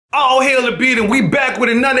All hail the beat, and we back with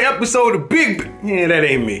another episode of Yeah, that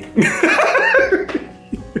ain't me.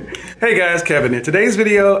 Hey guys, Kevin. In today's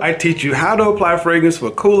video, I teach you how to apply fragrance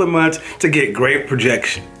for cooler months to get great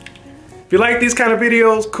projection. If you like these kind of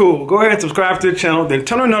videos, cool. Go ahead and subscribe to the channel, then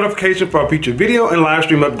turn on notification for our future video and live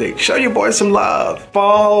stream updates. Show your boys some love.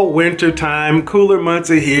 Fall, winter time, cooler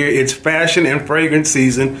months are here. It's fashion and fragrance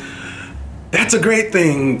season. That's a great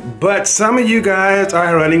thing, but some of you guys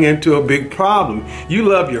are running into a big problem. You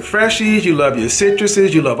love your freshies, you love your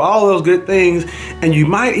citruses, you love all those good things, and you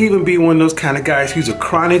might even be one of those kind of guys who's a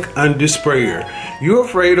chronic undersprayer. You're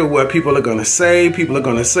afraid of what people are gonna say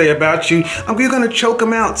about you. You're gonna choke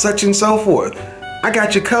them out, such and so forth. I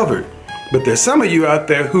got you covered. But there's some of you out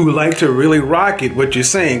there who like to really rock it, what you're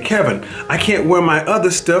saying, Kevin, I can't wear my other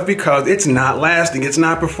stuff because it's not lasting, it's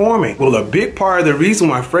not performing. Well, a big part of the reason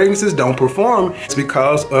why fragrances don't perform is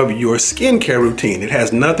because of your skincare routine. It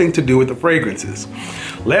has nothing to do with the fragrances.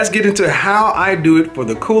 Let's get into how I do it for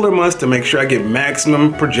the cooler months to make sure I get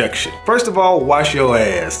maximum projection. First of all, wash your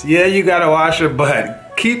ass. Yeah, you gotta wash your butt.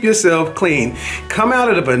 Keep yourself clean. Come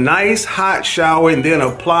out of a nice hot shower and then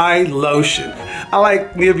apply lotion. I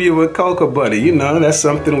like to give you a cocoa butter. You know, that's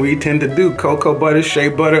something we tend to do. Cocoa butter, shea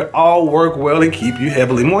butter, all work well and keep you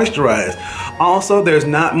heavily moisturized. Also, there's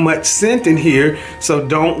not much scent in here, so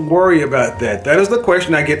don't worry about that. That is the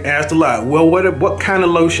question I get asked a lot. Well, what kind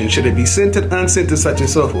of lotion? Should it be scented, unscented, such and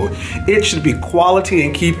so forth? It should be quality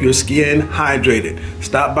and keep your skin hydrated.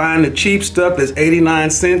 Stop buying the cheap stuff that's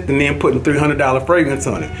 89 cents and then putting $300 fragrance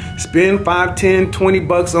on it. Spend 5, 10, 20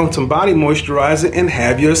 bucks on some body moisturizer and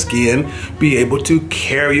have your skin be able to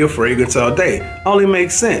carry your fragrance all day. Only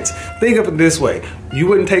makes sense. Think of it this way. You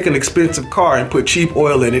wouldn't take an expensive car and put cheap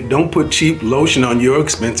oil in it. Don't put cheap lotion on your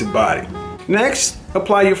expensive body. Next,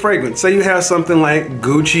 apply your fragrance. Say you have something like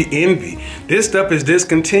Gucci Envy. This stuff is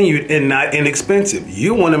discontinued and not inexpensive.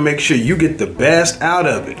 You want to make sure you get the best out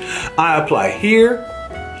of it. I apply here,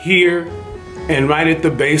 here, and right at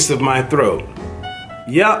the base of my throat.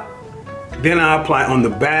 Yep. Then I apply on the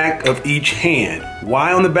back of each hand.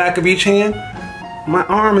 Why on the back of each hand? My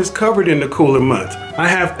arm is covered in the cooler months. I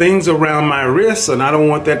have things around my wrists and I don't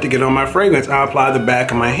want that to get on my fragrance. I apply the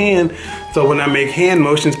back of my hand so when I make hand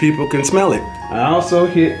motions, people can smell it. I also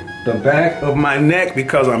hit the back of my neck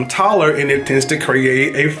because I'm taller and it tends to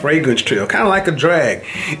create a fragrance trail, kind of like a drag.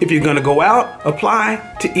 If you're gonna go out,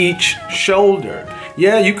 apply to each shoulder.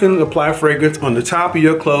 Yeah, you can apply fragrance on the top of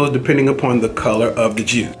your clothes depending upon the color of the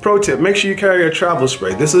juice. Pro tip, make sure you carry a travel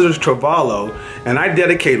spray. This is a Travallo, and I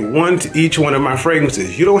dedicate one to each one of my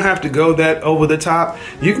fragrances. You don't have to go that over the top.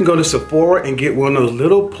 You can go to Sephora and get one of those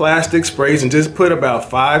little plastic sprays and just put about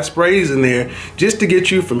 5 sprays in there just to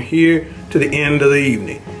get you from here to the end of the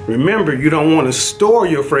evening. Remember, you don't want to store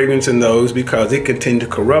your fragrance in those because it can tend to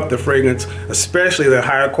corrupt the fragrance, especially the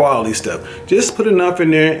higher quality stuff. Just put enough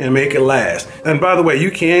in there and make it last. And by the way, you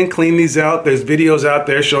can clean these out. There's videos out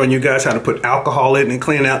there showing you guys how to put alcohol in and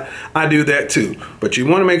clean out. I do that too, but you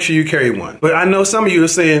want to make sure you carry one. But I know some of you are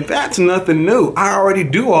saying, that's nothing new. I already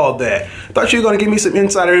do all that. I thought you were going to give me some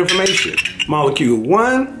insider information. Molecule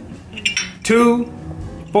 1, 2,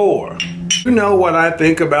 4. You know what I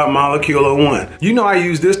think about Molecule 1. You know I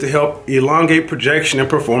use this to help elongate projection and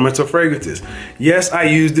performance of fragrances. Yes, I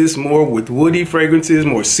use this more with woody fragrances,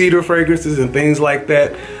 more cedar fragrances and things like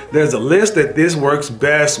that. There's a list that this works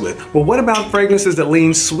best with. But what about fragrances that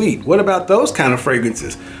lean sweet? What about those kind of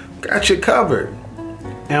fragrances? Got you covered.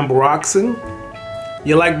 Ambroxan.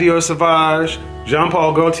 You like Dior Sauvage, Jean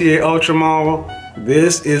Paul Gaultier Ultramar.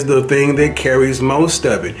 This is the thing that carries most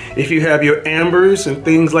of it. If you have your ambers and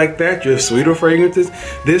things like that, your sweeter fragrances,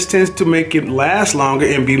 this tends to make it last longer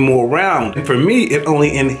and be more round. And for me, it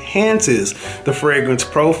only enhances the fragrance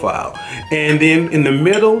profile. And then in the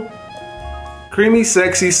middle, Creamy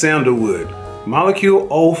Sexy Sandalwood,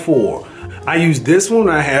 Molecule 04. I use this one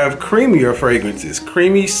when I have creamier fragrances,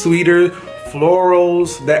 creamy, sweeter,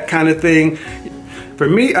 florals, that kind of thing. For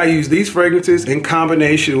me, I use these fragrances in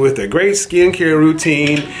combination with a great skincare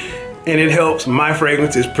routine, and it helps my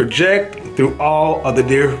fragrances project through all of the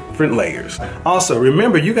different layers. Also,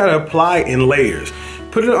 remember, you gotta apply in layers.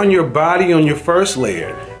 Put it on your body on your first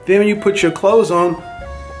layer. Then when you put your clothes on,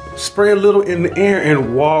 spray a little in the air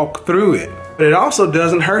and walk through it. But it also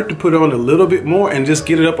doesn't hurt to put on a little bit more and just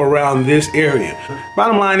get it up around this area.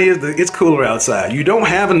 Bottom line is that it's cooler outside. You don't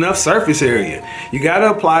have enough surface area. You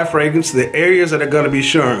gotta apply fragrance to the areas that are gonna be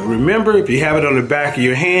showing. Remember, if you have it on the back of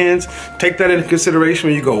your hands, take that into consideration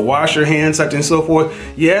when you go wash your hands, such and so forth.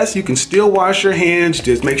 Yes, you can still wash your hands,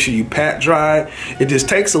 just make sure you pat dry. It just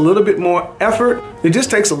takes a little bit more effort, It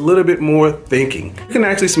just takes a little bit more thinking. You can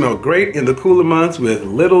actually smell great in the cooler months with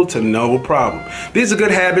little to no problem. These are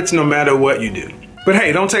good habits no matter what you do. But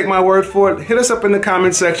hey, don't take my word for it. Hit us up in the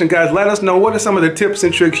comment section, guys. Let us know what are some of the tips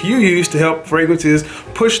and tricks you use to help fragrances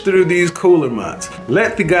push through these cooler months.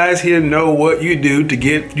 Let the guys here know what you do to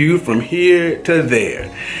get you from here to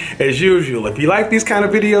there. As usual, if you like these kind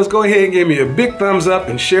of videos, go ahead and give me a big thumbs up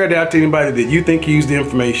and share it out to anybody that you think used the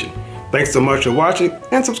information. Thanks so much for watching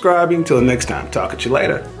and subscribing. Until next time, talk at you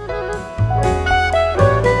later.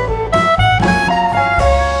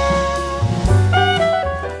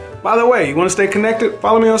 By the way, you want to stay connected?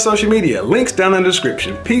 Follow me on social media. Links down in the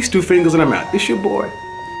description. Peace, 2 fingers, and I'm out. It's your boy.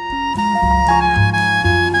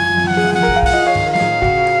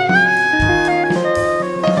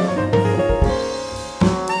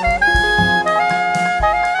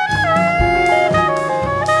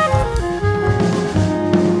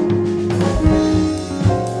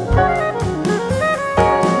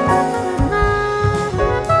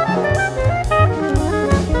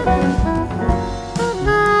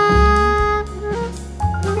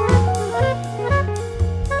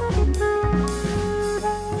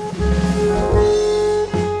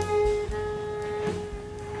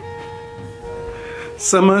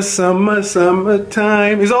 Summer, summer,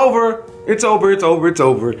 summertime is over. It's over, it's over, it's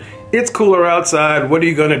over. It's cooler outside. What are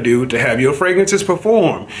you gonna do to have your fragrances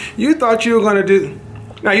perform? You thought you were gonna do.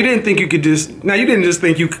 Now you didn't think you could just. Now you didn't just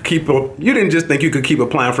think you could keep. You didn't just think you could keep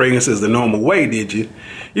applying fragrances the normal way, did you?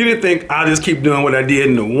 You didn't think I'll just keep doing what I did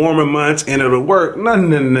in the warmer months and it'll work. No,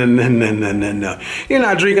 no, no, no, no, no, no, no. You're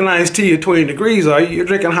not drinking iced tea at 20 degrees, are you? You're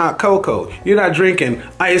drinking hot cocoa. You're not drinking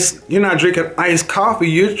ice. You're not drinking iced coffee.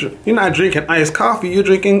 You're not drinking iced coffee. You're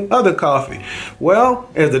drinking other coffee. Well,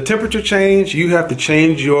 as the temperature changes, you have to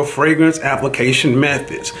change your fragrance application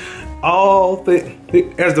methods. As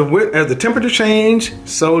the temperature change,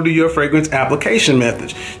 so do your fragrance application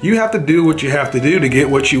methods. You have to do what you have to do to get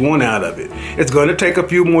what you want out of it. It's going to take a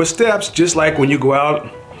few more steps, just like when you go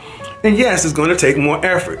out. And yes, it's going to take more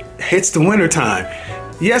effort. It's the winter time.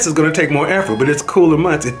 Yes, it's going to take more effort, but it's cooler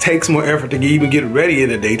months. It takes more effort to even get ready in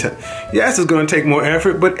the daytime. Yes, it's going to take more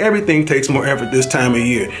effort, but everything takes more effort this time of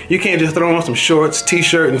year. You can't just throw on some shorts,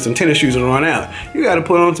 t-shirt, and some tennis shoes and run out. You got to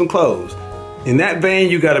put on some clothes. In that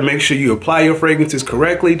vein, you got to make sure you apply your fragrances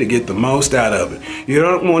correctly to get the most out of it. You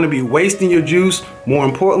don't want to be wasting your juice. More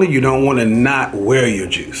importantly, you don't want to not wear your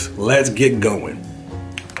juice. Let's get going.